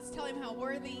him how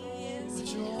worthy he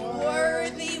is.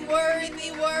 Worthy,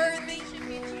 worthy, worthy.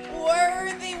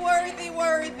 Worthy, worthy,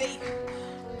 worthy.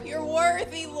 You're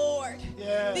worthy, Lord.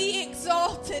 Yes. Be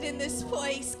exalted in this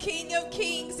place, King of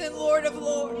kings and Lord of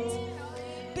lords.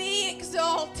 Be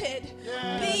exalted.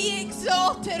 Yes. Be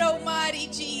exalted, Almighty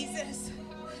Jesus.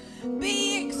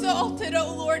 Be exalted,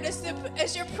 O Lord,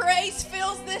 as your praise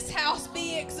fills this house.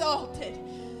 Be exalted.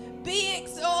 Be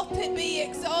exalted, be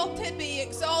exalted, be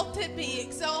exalted, be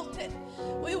exalted.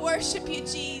 We worship you,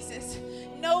 Jesus.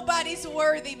 Nobody's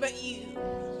worthy but you.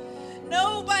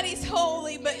 Nobody's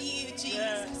holy but you,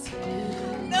 Jesus.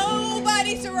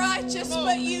 Nobody's righteous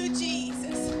but you,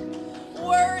 Jesus.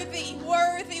 Worthy,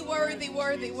 worthy, worthy,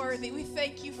 worthy, worthy. We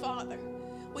thank you, Father.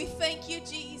 We thank you,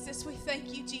 Jesus. We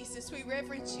thank you, Jesus. We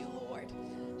reverence you, Lord.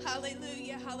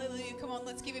 Hallelujah, hallelujah. Come on,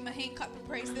 let's give him a hand clap of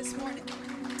praise this morning.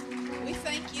 We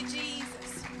thank you,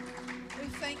 Jesus. We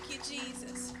thank you,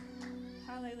 Jesus.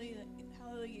 Hallelujah,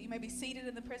 hallelujah. You may be seated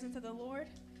in the presence of the Lord.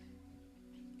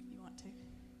 If you want to.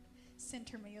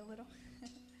 Center me a little.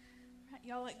 Right,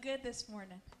 y'all look good this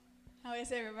morning. How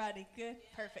is everybody? Good?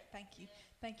 Perfect. Thank you.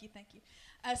 Thank you. Thank you.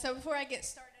 So before I get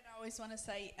started, I always want to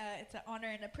say it's an honor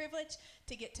and a privilege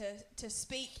to get to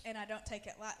speak, and I don't take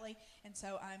it lightly, and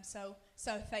so I'm so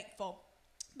thankful.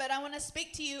 But I want to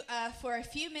speak to you for a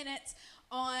few minutes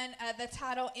on the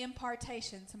title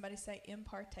Impartation. Somebody say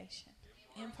impartation.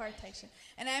 Impartation.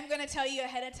 And I'm going to tell you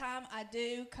ahead of time, I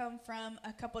do come from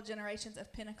a couple generations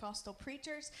of Pentecostal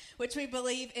preachers, which we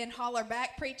believe in holler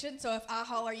back preaching. So if I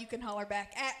holler, you can holler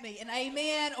back at me. And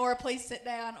amen, or please sit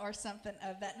down, or something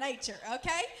of that nature.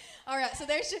 Okay? All right. So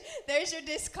there's your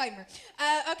disclaimer.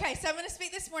 Okay. So I'm going to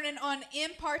speak this morning on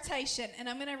impartation, and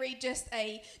I'm going to read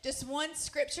just one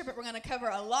scripture, but we're going to cover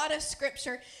a lot of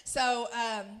scripture. So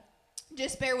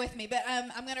just bear with me. But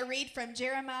I'm going to read from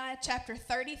Jeremiah chapter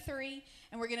 33.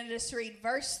 And we're going to just read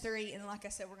verse 3. And like I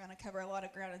said, we're going to cover a lot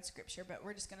of ground in Scripture. But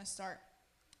we're just going to start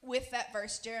with that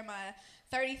verse, Jeremiah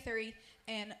 33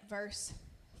 and verse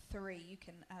 3. You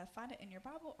can find it in your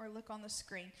Bible or look on the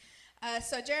screen.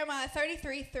 So Jeremiah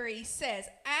 33:3 says,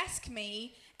 "Ask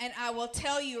me, and I will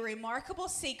tell you remarkable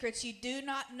secrets you do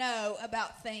not know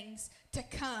about things to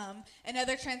come." And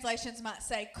other translations might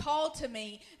say, "Call to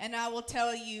me, and I will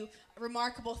tell you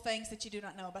remarkable things that you do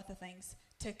not know about the things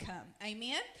to come."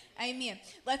 Amen. Amen.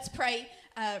 Let's pray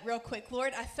real quick.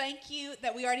 Lord, I thank you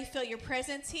that we already feel your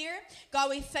presence here.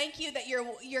 God, we thank you that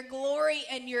your glory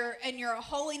and your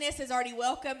holiness is already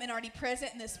welcome and already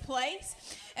present in this place.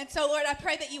 And so, Lord, I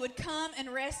pray that you would come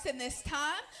and rest in this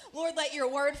time. Lord, let your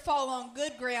word fall on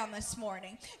good ground this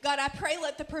morning. God, I pray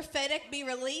let the prophetic be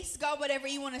released. God, whatever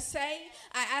you want to say,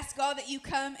 I ask, God, that you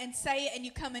come and say it and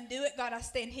you come and do it. God, I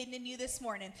stand hidden in you this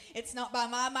morning. It's not by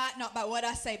my might, not by what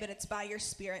I say, but it's by your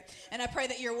Spirit. And I pray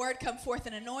that your word come forth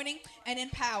in anointing and in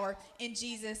power. In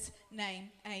Jesus' name,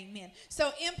 amen.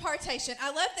 So, impartation.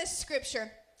 I love this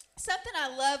scripture. Something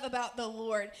I love about the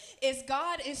Lord is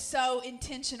God is so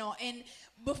intentional. And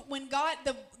when God,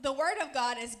 the word of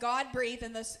God is God-breathed,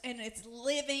 and it's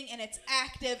living, and it's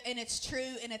active, and it's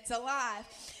true, and it's alive.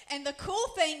 And the cool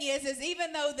thing is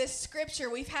even though this scripture,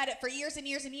 we've had it for years and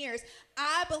years and years,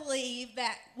 I believe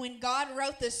that when God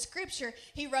wrote this scripture,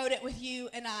 he wrote it with you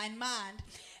and I in mind.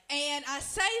 And I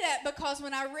say that because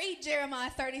when I read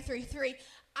Jeremiah 33:3,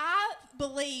 I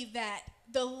believe that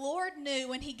the Lord knew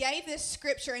when he gave this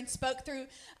scripture and spoke to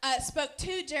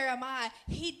Jeremiah,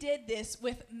 he did this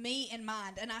with me in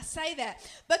mind. And I say that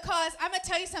because I'm going to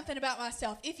tell you something about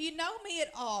myself. If you know me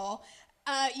at all,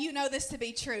 you know this to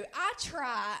be true.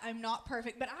 I'm not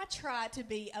perfect, but I try to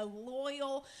be a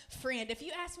loyal friend. If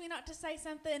you ask me not to say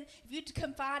something, if you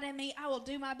confide in me, I will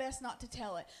do my best not to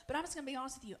tell it. But I'm just going to be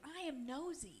honest with you. I am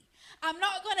nosy. I'm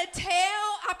not going to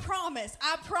tell. I promise.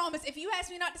 If you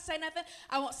ask me not to say nothing,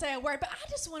 I won't say a word. But I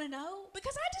just want to know,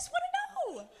 because I just want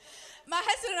to know. My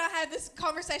husband and I have this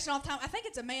conversation all the time. I think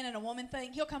it's a man and a woman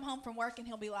thing. He'll come home from work and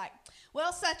he'll be like,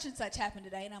 "Well, such and such happened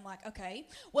today." And I'm like, "Okay.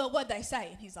 Well, what'd they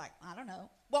say?" And he's like, "I don't know."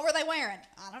 "What were they wearing?"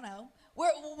 "I don't know."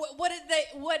 What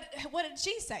did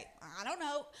she say?" "I don't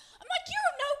know." I'm like, "You're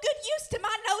of no good use to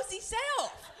my nosy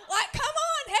self. Like, come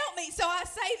on, help me." So I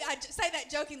say that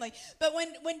jokingly. But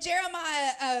when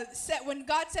Jeremiah when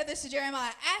God said this to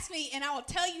Jeremiah, "Ask me and I will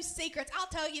tell you secrets. I'll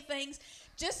tell you things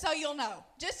just so you'll know.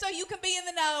 Just so you can be in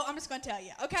the know, I'm just going to tell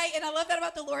you." Okay? And I love that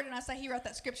about the Lord, and I say he wrote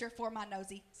that scripture for my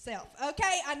nosy self.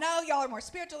 Okay? I know y'all are more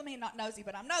spiritual than me, not nosy,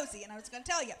 but I'm nosy, and I'm just going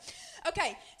to tell you.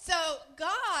 Okay, so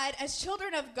God, as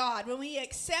children of God, when we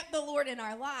accept the Lord in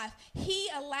our life, he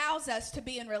allows us to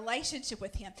be in relationship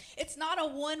with him. It's not a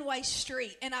one-way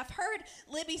street. And I've heard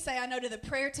Libby say, I know to the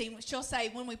prayer team, she'll say,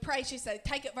 when we pray, she said,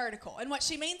 take it vertical. And what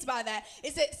she means by that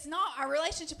is that it's not, our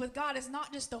relationship with God is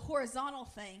not just a horizontal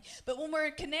thing, but when we're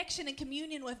in connection and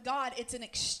communion with God, it's an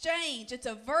exchange. It's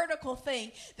a vertical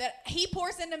thing that he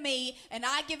pours into me and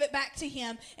I give it back to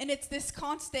him, and it's this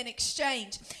constant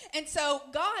exchange. And so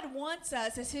God wants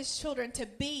us as his children to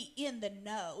be in the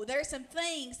know. There are some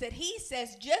things that he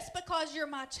says, just because you're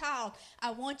my child,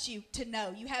 I want you to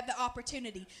know. You have the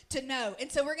opportunity to know.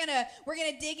 And so we're gonna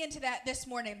dig into that this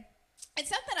morning. And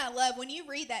something I love when you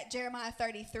read that Jeremiah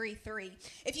 33:3.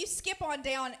 If you skip on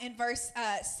down in verse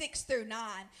 6 through 9,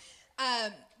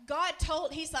 God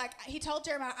told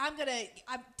Jeremiah, I'm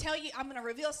gonna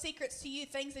reveal secrets to you,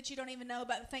 things that you don't even know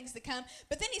about, the things that come.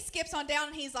 But then he skips on down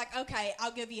and he's like, okay,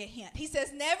 I'll give you a hint. He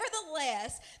says,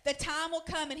 nevertheless, the time will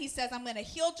come, and he says, I'm going to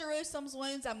heal Jerusalem's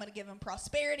wounds. I'm going to give them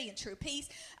prosperity and true peace.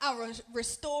 I'll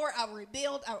restore, I'll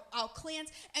rebuild, I'll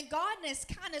cleanse. And God in his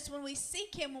kindness, when we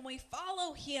seek him, when we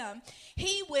follow him,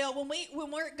 he will,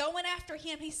 when we're going after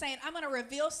him, he's saying, I'm going to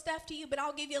reveal stuff to you, but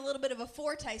I'll give you a little bit of a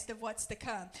foretaste of what's to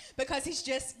come, because he's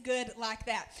just good like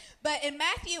that. But in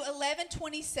Matthew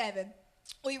 11:27,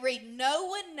 we read, no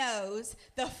one knows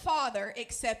the Father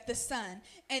except the Son,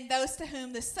 and those to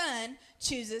whom the Son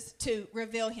chooses to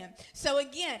reveal him. So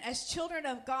again, as children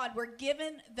of God, we're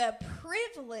given the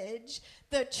privilege,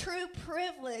 the true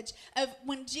privilege of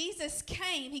when Jesus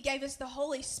came, he gave us the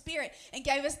Holy Spirit and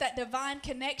gave us that divine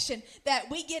connection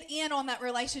that we get in on that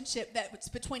relationship that's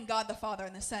between God the Father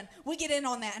and the Son. We get in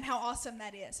on that, and how awesome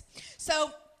that is.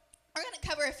 So we're going to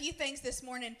cover a few things this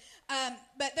morning,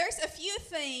 but there's a few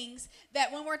things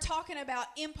that when we're talking about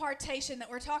impartation, that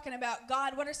we're talking about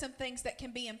God, what are some things that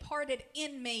can be imparted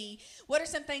in me? What are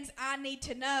some things I need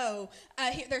to know?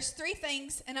 There's 3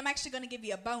 things, and I'm actually going to give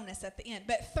you a bonus at the end,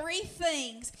 but 3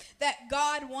 things that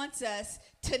God wants us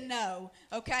to know,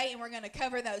 okay? And we're going to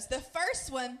cover those. The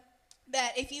first one,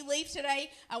 that if you leave today,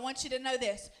 I want you to know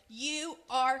this. You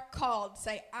are called.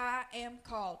 Say, I am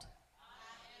called.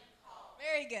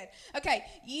 Very good. Okay,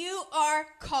 you are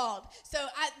called. So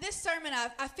this sermon,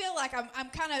 I feel like I'm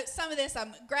kind of, some of this,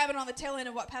 I'm grabbing on the tail end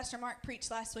of what Pastor Mark preached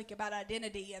last week about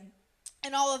identity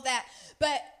and all of that.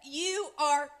 But you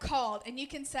are called. And you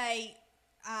can say,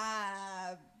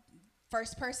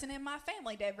 first person in my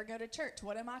family to ever go to church.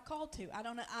 What am I called to? I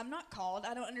don't know. I'm not called.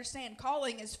 I don't understand.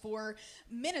 Calling is for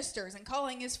ministers, and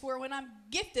calling is for when I'm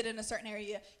gifted in a certain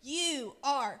area. You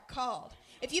are called.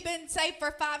 If you've been saved for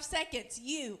 5 seconds,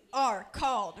 you are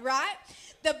called, right?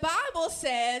 The Bible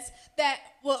says that,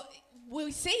 well,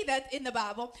 we see that in the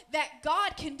Bible, that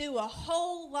God can do a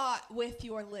whole lot with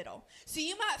your little. So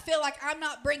you might feel like I'm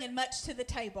not bringing much to the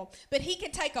table, but he can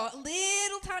take a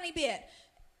little tiny bit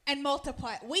and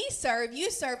multiply it. You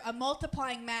serve a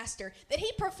multiplying master, that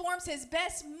he performs his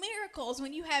best miracles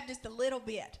when you have just a little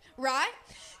bit, right?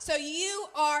 So you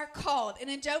are called. And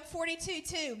in Job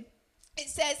 42:2, it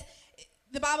says,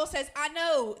 the Bible says, I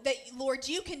know that, Lord,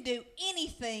 you can do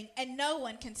anything and no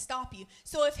one can stop you.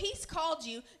 So if he's called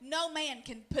you, no man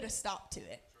can put a stop to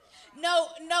it.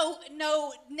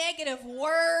 No negative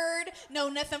word,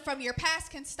 nothing from your past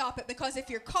can stop it, because if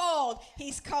you're called,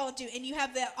 he's called you, and you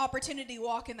have the opportunity to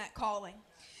walk in that calling.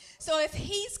 So if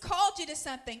he's called you to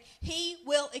something, he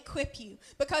will equip you,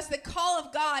 because the call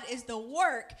of God is the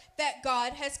work that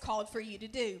God has called for you to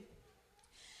do.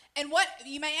 And what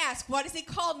you may ask, what has he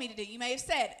called me to do? You may have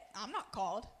said, I'm not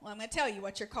called. Well, I'm going to tell you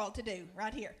what you're called to do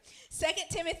right here. 2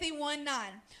 Timothy 1:9.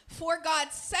 For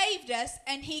God saved us,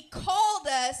 and he called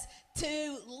us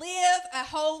to live a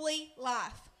holy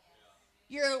life.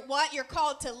 You're what? You're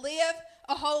called to live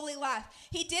a holy life.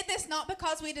 He did this not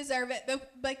because we deserve it,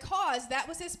 but because that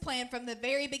was his plan from the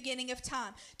very beginning of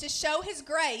time, to show his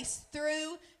grace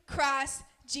through Christ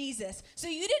Jesus. So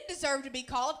you didn't deserve to be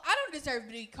called. I don't deserve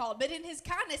to be called, but in his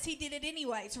kindness, he did it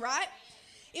anyways, right?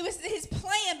 It was his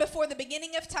plan before the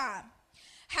beginning of time.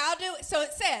 So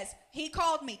it says, he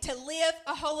called me to live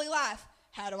a holy life.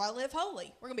 How do I live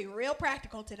holy? We're going to be real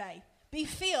practical today. Be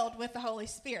filled with the Holy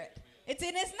Spirit. It's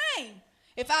in his name.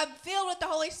 If I'm filled with the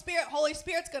Holy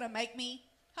Spirit's going to make me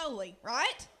holy,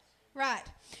 right? Right.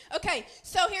 Okay,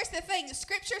 so here's the thing. The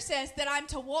scripture says that I'm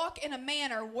to walk in a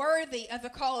manner worthy of the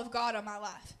call of God on my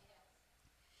life.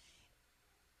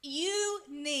 You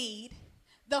need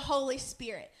the Holy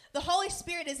Spirit. The Holy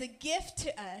Spirit is a gift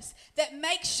to us that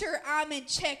makes sure I'm in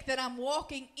check, that I'm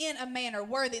walking in a manner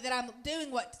worthy, that I'm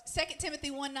doing what 2 Timothy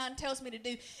 1:9 tells me to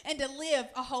do, and to live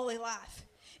a holy life.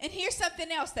 And here's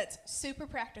something else that's super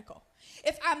practical.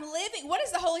 If I'm living, what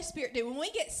does the Holy Spirit do? When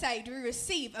we get saved, we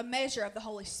receive a measure of the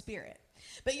Holy Spirit.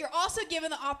 But you're also given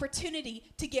the opportunity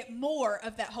to get more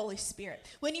of that Holy Spirit.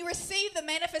 When you receive the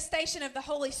manifestation of the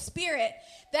Holy Spirit,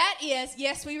 that is,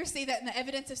 yes, we receive that in the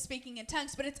evidence of speaking in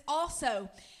tongues, but it's also,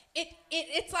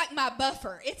 it's like my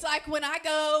buffer. It's like when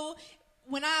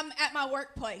I'm at my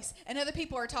workplace and other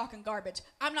people are talking garbage,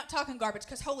 I'm not talking garbage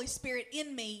because Holy Spirit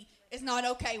in me is not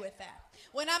okay with that.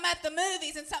 When I'm at the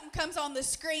movies and something comes on the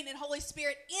screen and Holy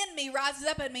Spirit in me rises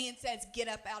up at me and says, get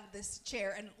up out of this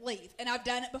chair and leave. And I've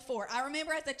done it before. I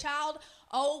remember as a child,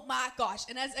 oh my gosh.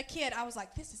 And as a kid, I was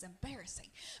like, this is embarrassing.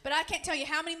 But I can't tell you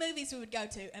how many movies we would go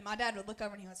to. And my dad would look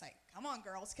over and he would say, come on,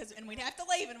 girls. And we'd have to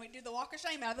leave and we'd do the walk of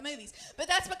shame out of the movies. But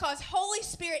that's because Holy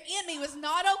Spirit in me was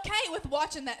not okay with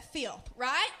watching that filth,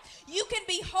 right? You can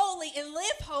be holy and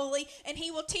live holy and he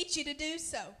will teach you to do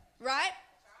so, right?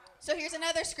 So here's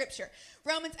another scripture,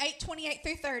 Romans 8:28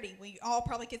 through 30. We all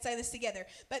probably could say this together.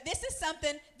 But this is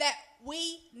something that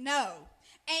we know.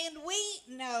 And we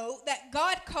know that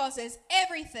God causes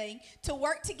everything to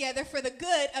work together for the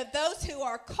good of those who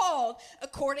are called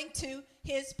according to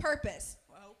his purpose.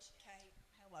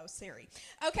 Hello, Siri.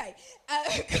 Okay,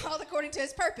 called according to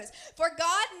his purpose. For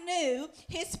God knew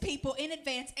his people in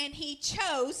advance, and he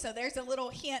chose, so there's a little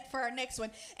hint for our next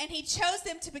one, and he chose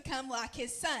them to become like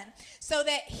his son, so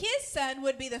that his son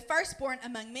would be the firstborn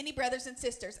among many brothers and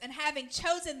sisters. And having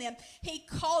chosen them, he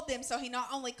called them. So he not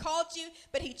only called you,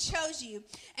 but he chose you,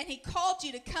 and he called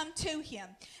you to come to him.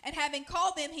 And having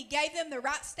called them, he gave them the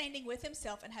right standing with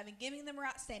himself, and having given them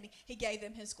right standing, he gave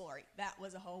them his glory. That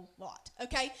was a whole lot,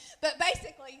 okay? But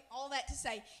basically, all that to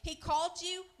say, he called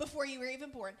you before you were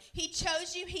even born. He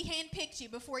chose you. He handpicked you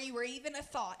before you were even a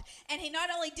thought. And he not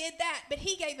only did that, but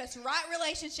he gave us right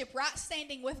relationship, right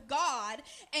standing with God,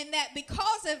 and that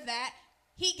because of that,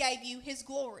 he gave you his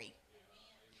glory.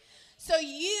 So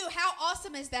how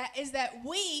awesome is that? Is that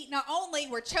we not only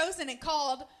were chosen and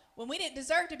called when we didn't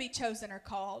deserve to be chosen or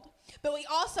called, but we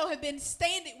also have been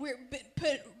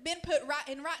put right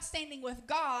in right standing with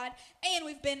God, and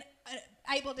we've been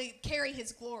able to carry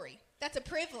his glory. That's a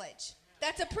privilege.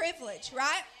 That's a privilege,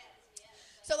 right?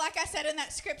 So like I said in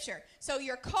that scripture, so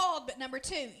you're called, but number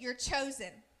 2, you're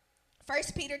chosen. 1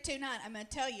 Peter 2:9, I'm going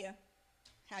to tell you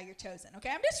how you're chosen, okay?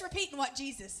 I'm just repeating what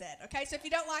Jesus said, okay? So if you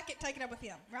don't like it, take it up with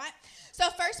him, right? So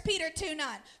 1 Peter 2:9,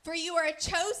 for you are a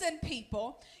chosen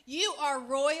people, you are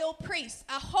royal priests,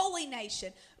 a holy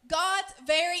nation, God's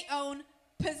very own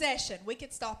possession. We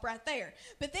could stop right there.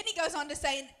 But then he goes on to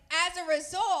say, as a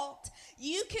result,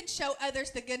 you can show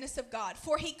others the goodness of God.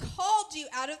 For he called you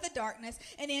out of the darkness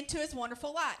and into his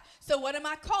wonderful light. So what am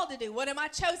I called to do? What am I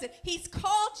chosen? He's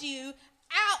called you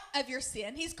out of your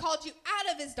sin. He's called you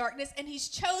out of his darkness, and he's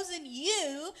chosen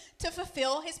you to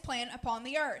fulfill his plan upon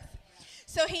the earth.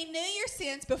 So he knew your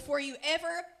sins before you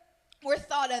ever were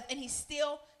thought of, and he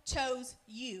still chose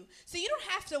you. So you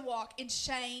don't have to walk in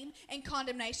shame and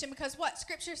condemnation, because what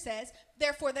Scripture says,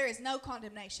 therefore there is no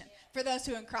condemnation for those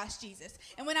who are in Christ Jesus.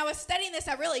 And when I was studying this,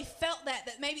 I really felt that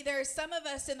maybe there are some of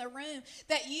us in the room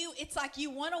that it's like you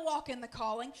want to walk in the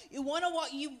calling, you want to walk,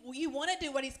 you want to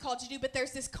do what he's called you to do, but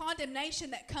there's this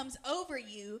condemnation that comes over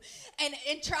you and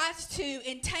tries to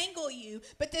entangle you.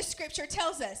 But this Scripture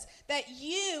tells us that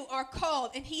you are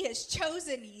called and he has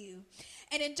chosen you.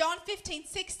 And in John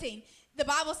 15:16, the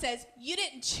Bible says, you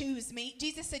didn't choose me.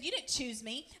 Jesus said, you didn't choose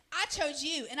me. I chose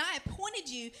you, and I appointed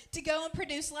you to go and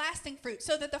produce lasting fruit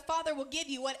so that the Father will give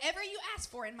you whatever you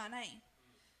ask for in my name.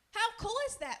 How cool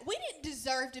is that? We didn't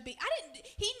deserve to be.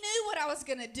 He knew what I was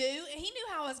going to do, and he knew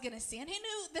how I was going to sin. He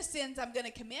knew the sins I'm going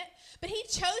to commit, but he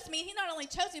chose me. He not only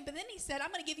chose me, but then he said,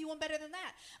 I'm going to give you one better than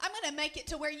that. I'm going to make it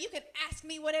to where you can ask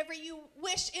me whatever you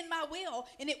wish in my will,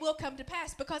 and it will come to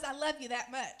pass because I love you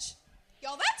that much.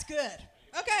 Y'all, that's good.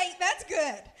 Okay, that's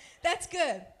good. That's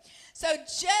good. So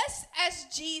just as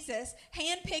Jesus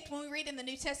handpicked, when we read in the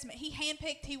New Testament, he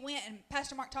handpicked, he went, and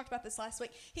Pastor Mark talked about this last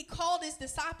week, he called his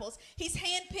disciples. He's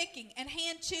handpicking and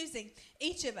hand-choosing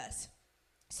each of us.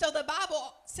 So the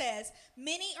Bible says,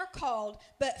 many are called,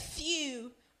 but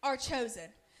few are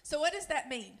chosen. So what does that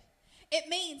mean? It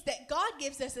means that God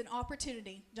gives us an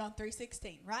opportunity, John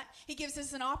 3:16, right? He gives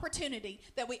us an opportunity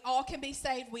that we all can be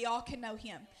saved, we all can know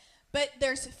him. But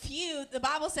there's few. The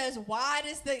Bible says, wide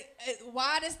is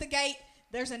the gate.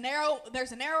 There's a narrow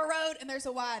road and there's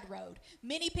a wide road.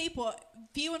 Many people,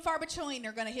 few and far between,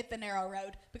 are going to hit the narrow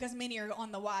road because many are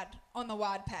on the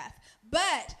wide path.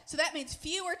 But so that means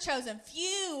few are chosen.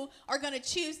 Few are going to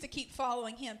choose to keep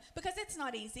following him because it's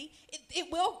not easy. It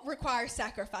will require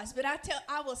sacrifice. But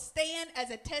I will stand as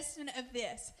a testament of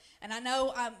this. And I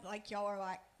know I'm like, y'all are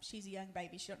like, she's a young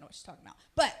baby. She don't know what she's talking about.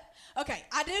 But okay,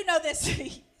 I do know this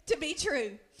to be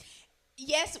true.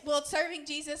 Yes, will serving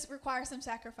Jesus require some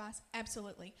sacrifice?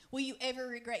 Absolutely. Will you ever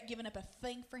regret giving up a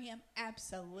thing for him?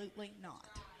 Absolutely not.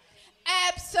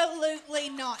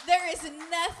 Absolutely not. There is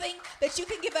nothing that you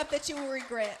can give up that you will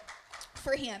regret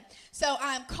for him. So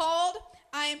I am called,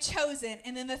 I am chosen.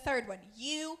 And then the third one,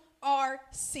 you are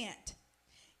sent.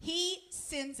 He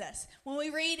sends us. When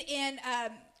we read in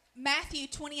Matthew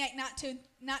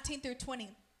 28:19 through 20,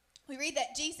 we read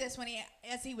that Jesus,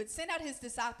 as he would send out his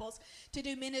disciples to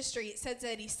do ministry, it says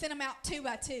that he sent them out 2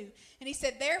 by 2. And he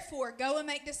said, therefore, go and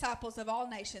make disciples of all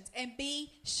nations, and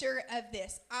be sure of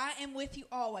this, I am with you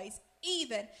always,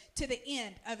 even to the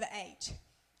end of the age.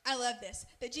 I love this,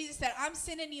 that Jesus said, I'm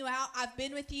sending you out. I've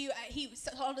been with you. He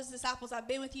told his disciples, I've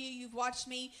been with you. You've watched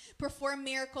me perform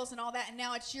miracles and all that, and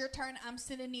now it's your turn. I'm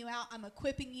sending you out. I'm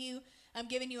equipping you. I'm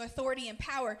giving you authority and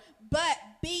power. But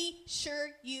be sure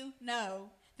you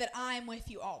know that I'm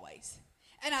with you always.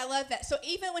 And I love that. So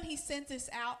even when he sends us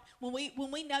out, when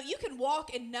we know, you can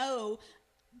walk and know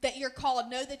that you're called,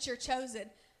 know that you're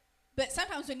chosen. But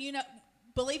sometimes when you know,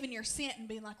 believing you're sent and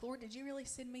being like, Lord, did you really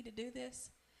send me to do this?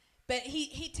 But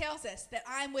he tells us that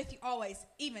I'm with you always,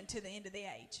 even to the end of the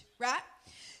age, right?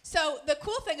 So the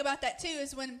cool thing about that, too,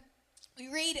 is when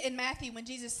we read in Matthew, when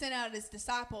Jesus sent out his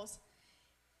disciples,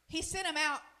 he sent them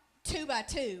out 2 by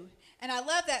 2. And I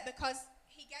love that because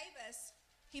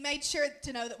he made sure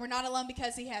to know that we're not alone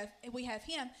because we have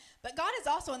him. But God is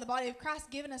also in the body of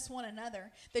Christ given us one another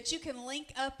that you can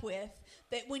link up with,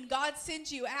 that when God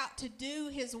sends you out to do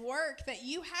his work, that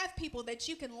you have people that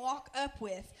you can walk up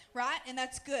with, right? And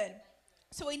that's good.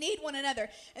 So we need one another.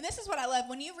 And this is what I love.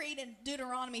 When you read in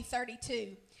Deuteronomy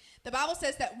 32, the Bible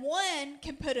says that 1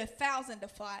 can put 1,000 to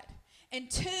flight,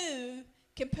 and 2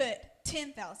 can put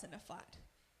 10,000 to flight.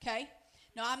 Okay?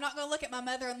 Now, I'm not going to look at my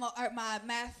mother-in-law or my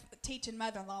math teaching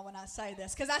mother-in-law when I say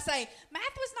this, because I say,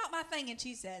 math was not my thing, and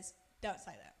she says, don't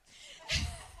say that.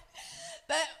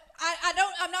 But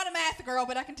I'm not a math girl,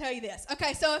 but I can tell you this.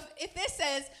 Okay, so if this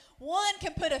says 1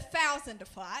 can put 1,000 to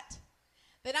flight,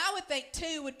 then I would think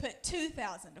 2 would put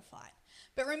 2,000 to flight.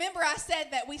 But remember, I said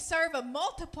that we serve a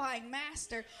multiplying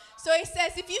master. So he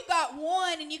says, if you got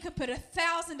 1 and you can put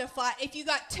 1,000 to flight, if you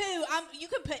got 2, you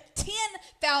can put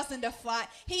 10,000 to flight.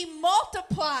 He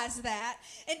multiplies that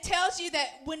and tells you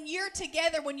that when you're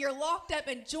together, when you're locked up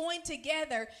and joined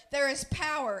together, there is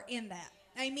power in that.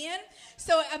 Amen?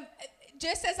 So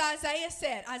just as Isaiah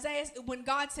said, when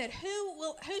God said,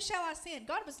 who shall I send?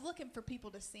 God was looking for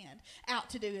people to send out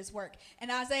to do his work.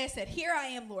 And Isaiah said, here I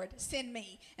am, Lord, send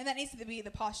me. And that needs to be the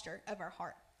posture of our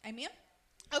heart. Amen?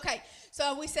 Okay,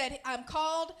 so we said, I'm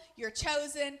called, you're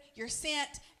chosen, you're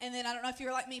sent. And then I don't know if you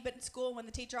were like me, but in school when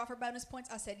the teacher offered bonus points,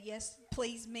 I said, yes,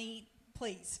 please, me,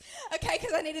 please. Okay,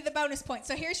 because I needed the bonus points.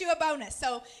 So here's you a bonus.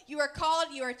 So you are called,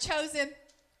 you are chosen,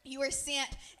 you are sent,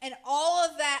 and all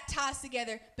of that ties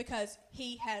together because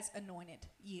he has anointed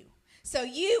you. So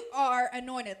you are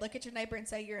anointed. Look at your neighbor and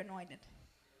say, you're anointed.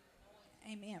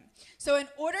 Amen. So in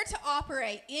order to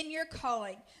operate in your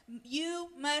calling, you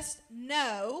must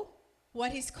know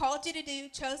what he's called you to do,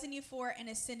 chosen you for, and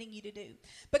is sending you to do.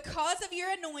 Because of your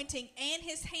anointing and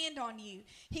his hand on you,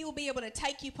 he will be able to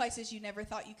take you places you never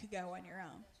thought you could go on your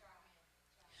own.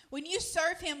 When you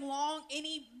serve him long,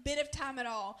 any bit of time at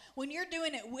all, when you're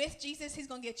doing it with Jesus, he's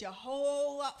going to get you a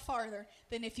whole lot farther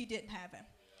than if you didn't have him.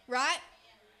 Right?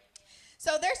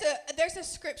 So there's a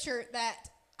scripture that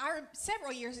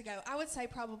several years ago, I would say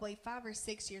probably 5 or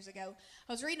 6 years ago,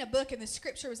 I was reading a book and the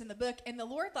scripture was in the book, and the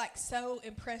Lord so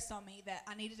impressed on me that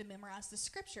I needed to memorize the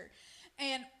scripture.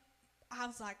 And I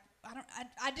was like,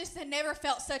 I just had never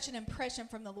felt such an impression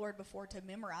from the Lord before to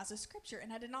memorize a scripture.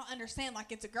 And I did not understand,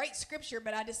 it's a great scripture,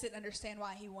 but I just didn't understand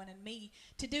why he wanted me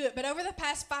to do it. But over the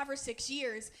past 5 or 6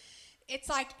 years, it's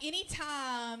like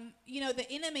anytime, the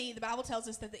enemy, the Bible tells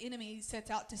us that the enemy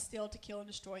sets out to steal, to kill, and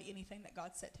destroy anything that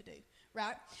God's set to do,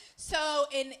 right? So,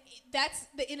 and that's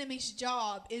the enemy's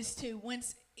job, is to,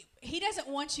 he doesn't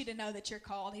want you to know that you're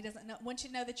called. He doesn't want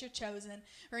you to know that you're chosen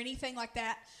or anything like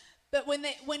that. But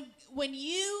when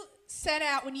you set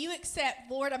out, when you accept,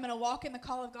 Lord, I'm going to walk in the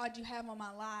call of God you have on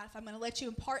my life, I'm going to let you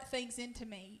impart things into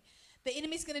me, the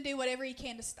enemy's going to do whatever he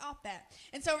can to stop that.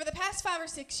 And so over the past 5 or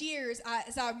 6 years,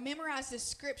 as I memorized this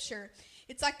scripture,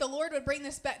 it's like the Lord would bring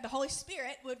this back, the Holy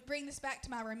Spirit would bring this back to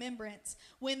my remembrance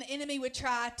when the enemy would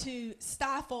try to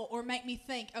stifle or make me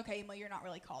think, okay, Emily, you're not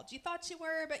really called. You thought you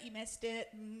were, but you missed it.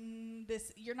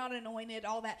 You're not anointed,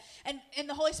 all that. And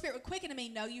the Holy Spirit would quicken to me,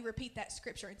 no, you repeat that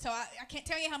scripture. And so I can't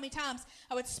tell you how many times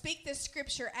I would speak this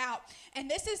scripture out. And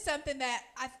this is something that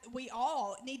we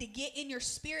all need to get in your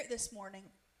spirit this morning,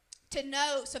 to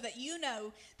know, so that you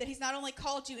know that he's not only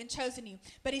called you and chosen you,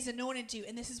 but he's anointed you,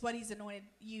 and this is what he's anointed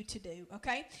you to do,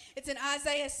 okay? It's in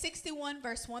Isaiah 61,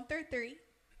 verse 1 through 3. It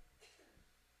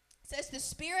says, the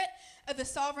Spirit of the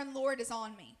sovereign Lord is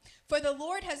on me, for the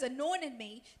Lord has anointed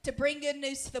me to bring good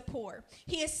news to the poor.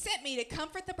 He has sent me to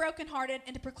comfort the brokenhearted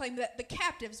and to proclaim that the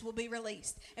captives will be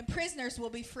released and prisoners will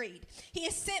be freed. He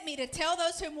has sent me to tell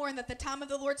those who mourn that the time of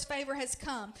the Lord's favor has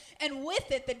come, and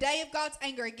with it the day of God's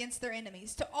anger against their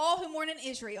enemies. To all who mourn in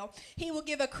Israel, he will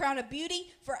give a crown of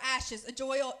beauty for ashes,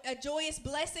 a joyous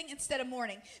blessing instead of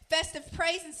mourning, festive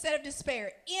praise instead of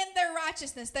despair. In their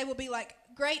righteousness they will be like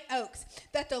great oaks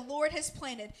that the Lord has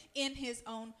planted in his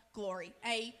own glory.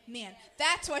 Amen.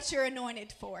 That's what you're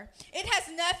anointed for. It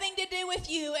has nothing to do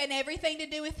with you and everything to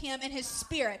do with him and his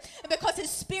Spirit. And because his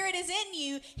Spirit is in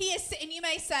you, he is, and you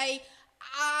may say,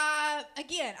 I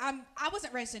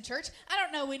wasn't raised in church. I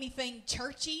don't know anything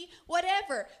churchy,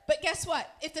 whatever. But guess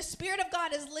what? If the Spirit of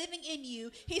God is living in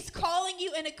you, he's calling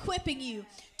you and equipping you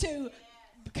to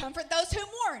comfort those who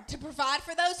mourn, to provide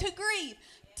for those who grieve,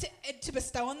 to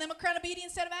bestow on them a crown of beauty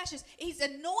instead of ashes. He's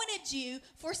anointed you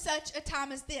for such a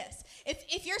time as this.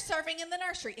 If you're serving in the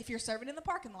nursery, if you're serving in the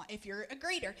parking lot, if you're a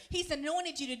greeter, he's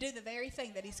anointed you to do the very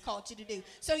thing that he's called you to do.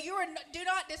 So do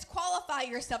not disqualify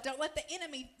yourself. Don't let the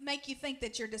enemy make you think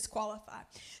that you're disqualified.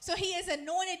 So he has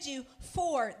anointed you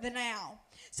for the now.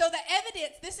 So the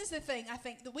evidence, this is the thing, I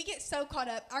think, that we get so caught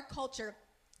up, our culture,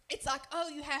 it's like, oh,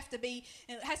 you have to be,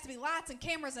 and it has to be lights and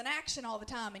cameras and action all the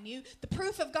time. And the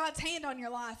proof of God's hand on your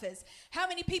life is how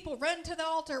many people run to the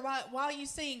altar while you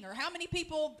sing, or how many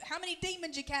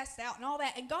demons you cast out and all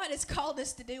that. And God has called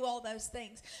us to do all those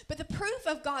things. But the proof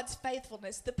of God's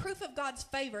faithfulness, the proof of God's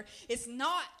favor is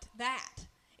not that.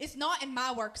 It's not in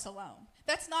my works alone.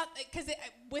 That's not, because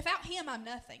without him, I'm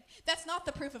nothing. That's not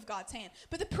the proof of God's hand.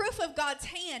 But the proof of God's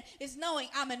hand is knowing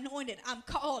I'm anointed, I'm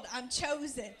called, I'm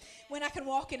chosen, when I can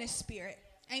walk in his Spirit.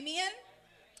 Amen?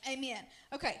 Amen.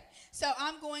 Okay, so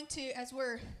I'm going to, as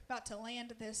we're about to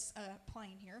land this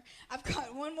plane here, I've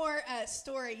got one more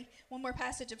story, one more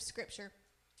passage of Scripture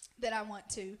that I want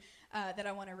to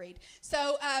read.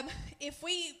 So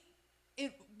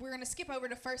we're going to skip over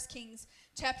to 1 Kings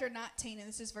chapter 19, and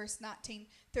this is verse 19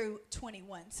 through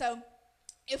 21. So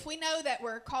if we know that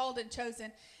we're called and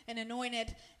chosen and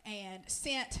anointed and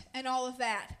sent and all of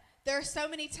that, there are so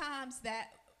many times that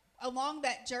along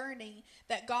that journey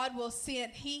that God will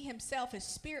send, he himself, his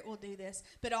Spirit will do this,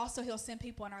 but also he'll send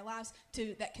people in our lives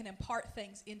that can impart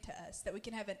things into us, that we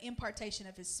can have an impartation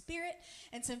of his Spirit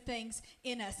and some things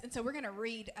in us. And so we're going to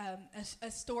read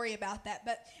a story about that.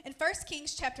 But in 1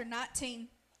 Kings chapter 19,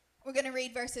 we're going to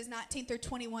read verses 19 through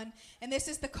 21, and this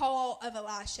is the call of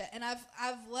Elisha. And I've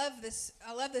loved this.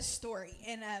 I love this story,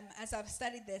 and as I've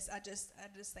studied this, I just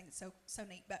think it's so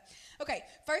neat. But okay,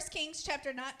 1 Kings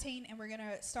chapter 19, and we're going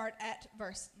to start at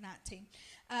verse 19.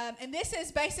 And this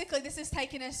is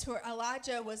taking us to where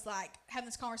Elijah was like having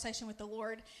this conversation with the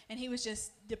Lord, and he was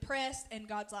just depressed, and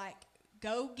God's like,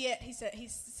 he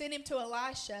sent him to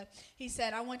Elisha. He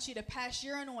said, I want you to pass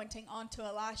your anointing on to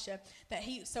Elisha,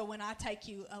 so when I take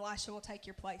you, Elisha will take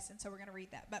your place. And so we're going to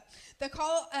read that. But the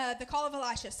call of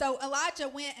Elisha. So Elijah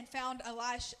went and found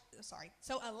Elisha,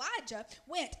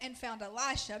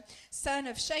 son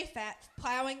of Shaphat,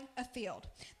 plowing a field.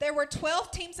 There were 12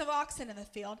 teams of oxen in the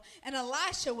field, and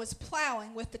Elisha was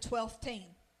plowing with the 12th team.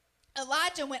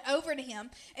 Elijah went over to him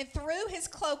and threw his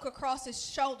cloak across his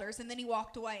shoulders, and then he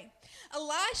walked away.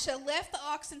 Elisha left the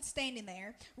oxen standing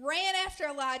there, ran after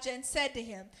Elijah, and said to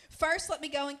him, First let me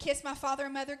go and kiss my father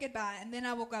and mother goodbye, and then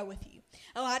I will go with you.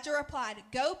 Elijah replied,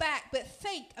 Go back, but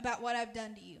think about what I've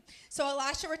done to you. So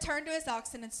Elisha returned to his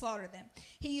oxen and slaughtered them.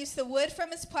 He used the wood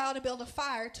from his plow to build a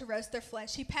fire to roast their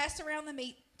flesh. He passed around the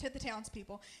meat to the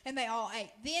townspeople, and they all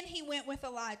ate. Then he went with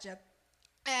Elijah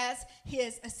as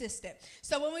his assistant.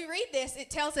 So when we read this, it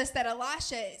tells us that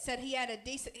Elisha said he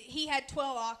had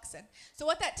 12 oxen. So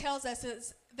what that tells us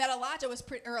is that Elisha was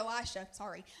pretty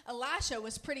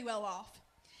well off.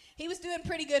 He was doing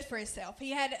pretty good for himself.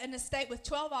 He had an estate with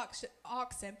 12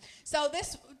 oxen. So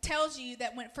this tells you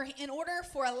that in order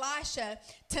for Elisha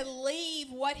to leave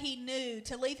what he knew,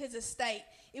 to leave his estate,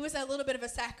 it was a little bit of a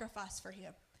sacrifice for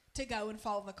him to go and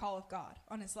follow the call of God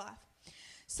on his life.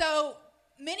 So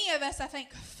many of us, I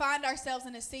think, find ourselves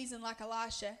in a season like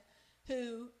Elisha,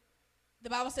 who the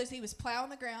Bible says he was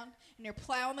plowing the ground, and you're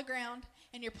plowing the ground,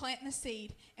 and you're planting the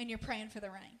seed, and you're praying for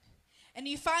the rain. And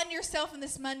you find yourself in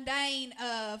this mundane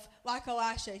of, like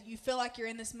Elisha, you feel like you're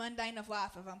in this mundane of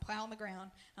life of I'm plowing the ground,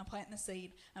 I'm planting the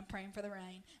seed, I'm praying for the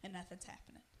rain, and nothing's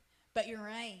happening. But your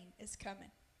rain is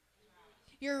coming.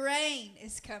 Your rain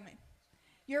is coming.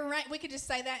 Your rain, we could just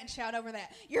say that and shout over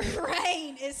that. Your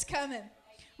rain is coming,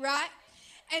 right?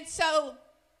 And so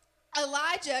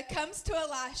Elijah comes to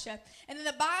Elisha, and in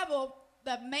the Bible,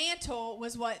 the mantle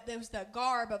was what, there was the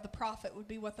garb of the prophet, would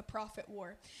be what the prophet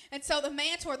wore. And so the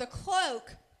mantle or the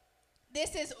cloak,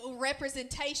 this is a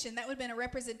representation, that would have been a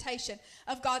representation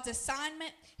of God's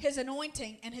assignment, his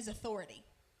anointing, and his authority.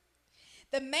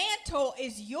 The mantle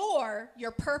is your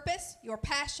purpose, your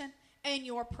passion, and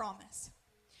your promise.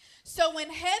 So when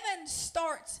heaven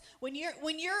starts, when you're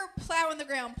plowing the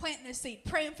ground, planting the seed,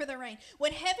 praying for the rain,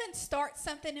 when heaven starts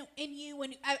something in you,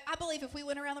 I believe if we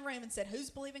went around the room and said,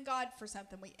 who's believing God for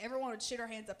something, everyone would shoot our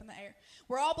hands up in the air.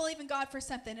 We're all believing God for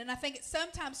something, and I think it's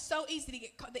sometimes so easy to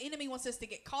get the enemy wants us to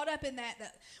get caught up in that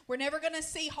we're never going to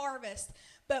see harvest.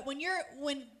 But when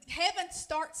heaven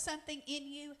starts something in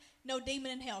you, no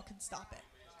demon in hell can stop it.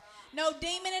 No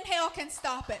demon in hell can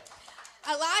stop it.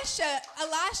 Elisha,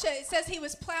 it says he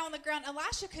was plowing the ground.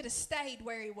 Elisha could have stayed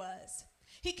where he was.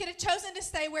 He could have chosen to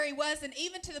stay where he was, and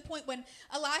even to the point when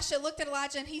Elisha looked at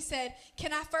Elijah and he said,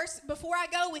 can I first, before I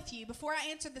go with you, before I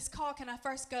answer this call, can I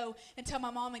first go and tell my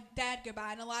mom and dad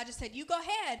goodbye? And Elijah said, you go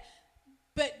ahead,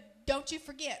 but don't you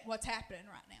forget what's happening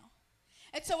right now.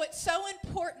 And so it's so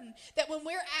important that when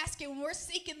we're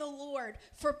seeking the Lord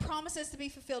for promises to be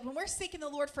fulfilled, when we're seeking the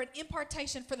Lord for an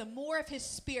impartation for the more of his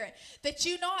spirit, that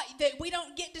we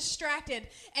don't get distracted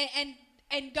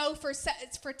and go for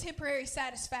temporary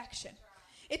satisfaction.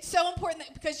 It's so important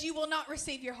because you will not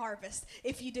receive your harvest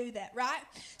if you do that, right?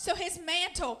 So his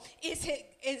mantle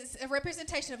is a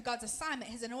representation of God's assignment,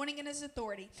 his anointing and his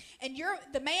authority. And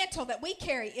the mantle that we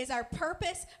carry is our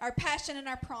purpose, our passion, and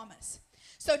our promise.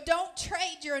 So don't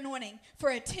trade your anointing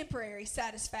for a temporary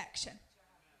satisfaction.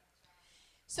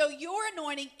 So your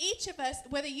anointing, each of us,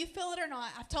 whether you feel it or not,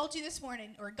 I've told you this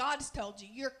morning, or God's told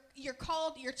you, you're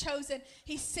called, you're chosen,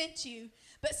 he sent you.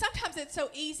 But sometimes it's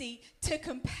so easy to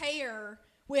compare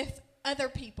with other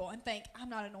people and think, I'm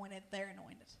not anointed, they're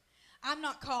anointed. I'm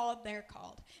not called, they're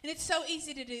called. And it's so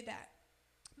easy to do that.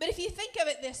 But if you think of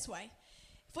it this way,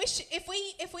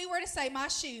 if we were to say my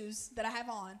shoes that I have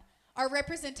on are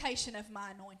representation of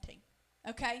my anointing,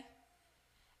 okay?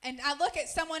 And I look at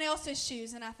someone else's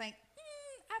shoes and I think,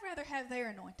 I'd rather have their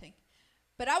anointing.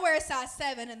 But I wear a size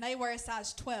 7 and they wear a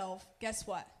size 12. Guess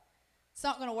what? It's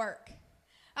not going to work.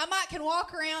 I can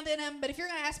walk around in them, but if you're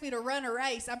going to ask me to run a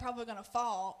race, I'm probably going to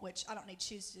fall, which I don't need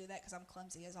shoes to do that because I'm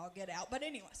clumsy as all get out. But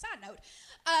anyway, side note,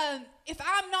 if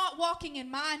I'm not walking in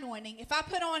my anointing, if I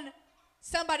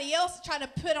try to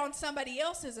put on somebody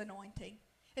else's anointing,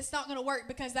 it's not going to work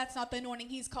because that's not the anointing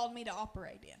he's called me to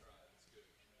operate in.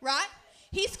 Right?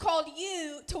 He's called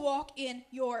you to walk in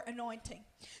your anointing.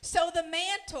 So the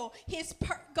mantle,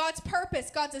 God's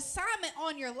purpose, God's assignment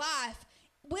on your life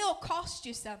will cost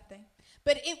you something.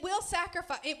 But it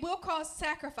will cause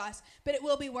sacrifice, but it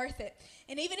will be worth it.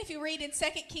 And even if you read in 2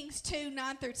 Kings 2,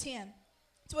 9 through 10,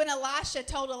 it's when Elisha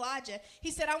told Elijah,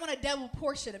 he said, I want a double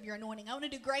portion of your anointing. I want to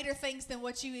do greater things than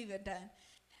what you've even done.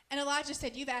 And Elijah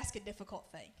said, you've asked a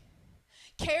difficult thing.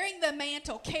 Carrying the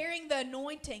mantle, carrying the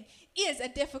anointing is a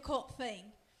difficult thing.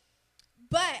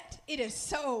 But it is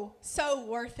so, so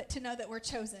worth it to know that we're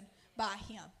chosen by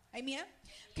him. Amen?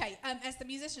 Okay, as the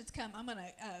musicians come, I'm going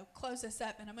to close this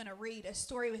up and I'm going to read a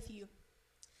story with you.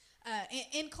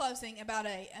 In closing, about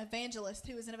an evangelist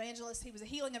who was an evangelist. He was a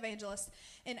healing evangelist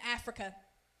in Africa.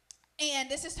 And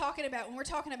this is when we're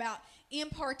talking about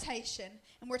impartation,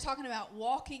 and we're talking about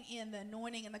walking in the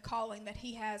anointing and the calling that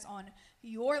he has on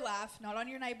your life, not on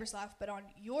your neighbor's life, but on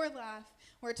your life.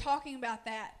 We're talking about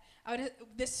that.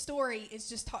 This story is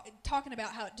just talking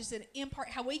about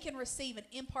how we can receive an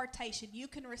impartation. You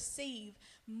can receive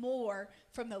more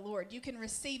from the Lord. You can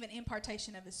receive an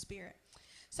impartation of the Spirit.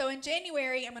 So in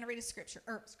January, I'm going to read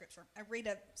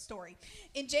a story.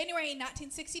 In January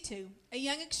 1962, a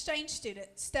young exchange student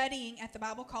studying at the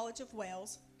Bible College of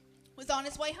Wales was on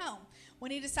his way home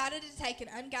when he decided to take an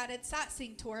unguided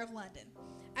sightseeing tour of London.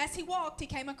 As he walked, he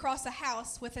came across a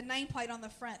house with a nameplate on the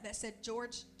front that said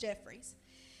George Jeffreys.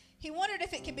 He wondered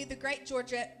if it could be the great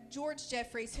George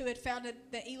Jeffreys who had founded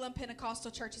the Elim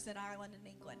Pentecostal churches in Ireland and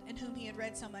England, and whom he had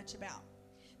read so much about.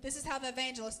 This is how the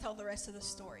evangelist told the rest of the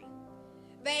story.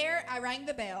 There, I rang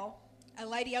the bell. A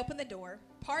lady opened the door.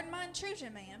 Pardon my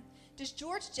intrusion, ma'am. Does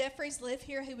George Jeffreys live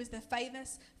here, who was the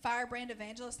famous firebrand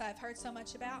evangelist I have heard so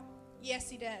much about?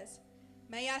 Yes, he does.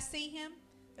 May I see him?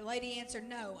 The lady answered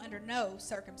no, under no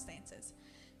circumstances.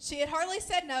 She had hardly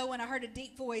said no when I heard a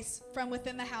deep voice from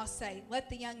within the house say, let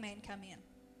the young man come in.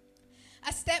 I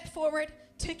stepped forward,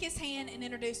 took his hand, and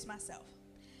introduced myself.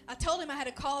 I told him I had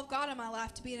a call of God in my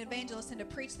life to be an evangelist and to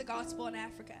preach the gospel in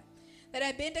Africa. that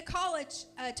had been to college,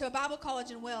 to a Bible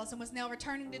college in Wales, and was now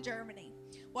returning to Germany.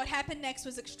 What happened next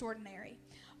was extraordinary.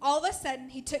 All of a sudden,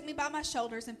 he took me by my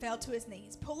shoulders and fell to his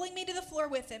knees. Pulling me to the floor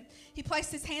with him, he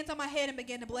placed his hands on my head and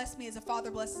began to bless me as a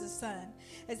father blesses his son,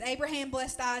 as Abraham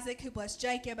blessed Isaac, who blessed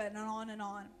Jacob, and on and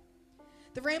on.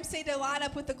 The room seemed to light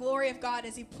up with the glory of God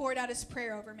as he poured out his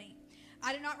prayer over me.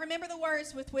 I do not remember the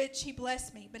words with which he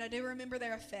blessed me, but I do remember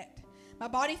their effect. My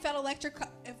body felt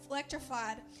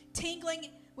electrified,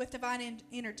 tingling with divine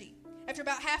energy. After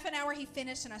about half an hour, he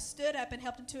finished, and I stood up and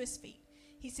helped him to his feet.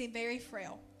 He seemed very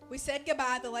frail. We said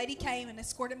goodbye. The lady came and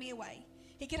escorted me away.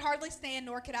 He could hardly stand,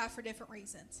 nor could I, for different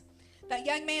reasons. That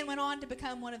young man went on to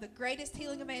become one of the greatest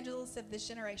healing evangelists of this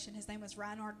generation. His name was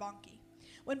Reinhard Bonnke.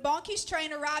 When Bonnke's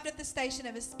train arrived at the station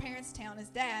of his parents' town, his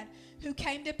dad, who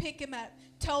came to pick him up,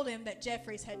 told him that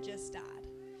Jeffries had just died.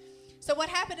 So what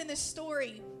happened in this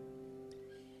story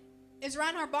is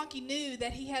Reinhard Bonnke knew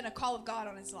that he had a call of God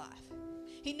on his life.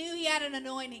 He knew he had an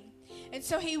anointing. And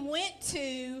so he went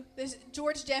to this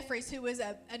George Jeffries, who was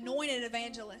an anointed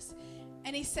evangelist.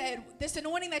 And he said, this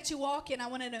anointing that you walk in, I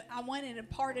want it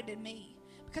imparted in me.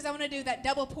 Because I want to do that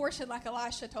double portion like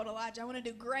Elisha told Elijah. I want to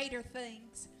do greater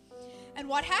things. And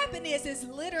what happened is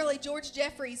literally George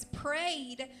Jeffries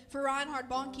prayed for Reinhard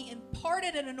Bonnke,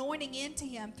 imparted an anointing into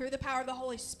him through the power of the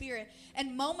Holy Spirit.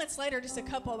 And moments later, just a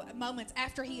couple of moments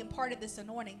after he imparted this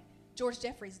anointing, George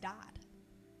Jeffries died.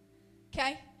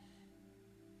 Okay?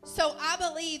 So I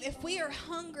believe if we are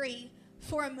hungry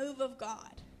for a move of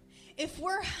God, if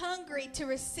we're hungry to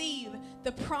receive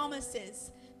the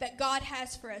promises that God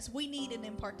has for us, we need an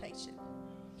impartation.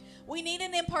 We need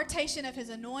an impartation of his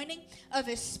anointing, of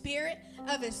his spirit,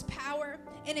 of his power,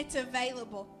 and it's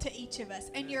available to each of us.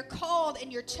 And you're called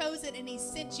and you're chosen and he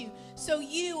sent you. So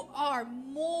you are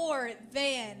more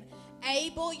than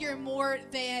able, you're more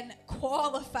than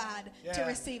qualified to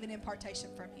receive an impartation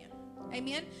from him.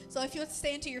 Amen? So if you'll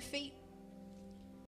stand to your feet.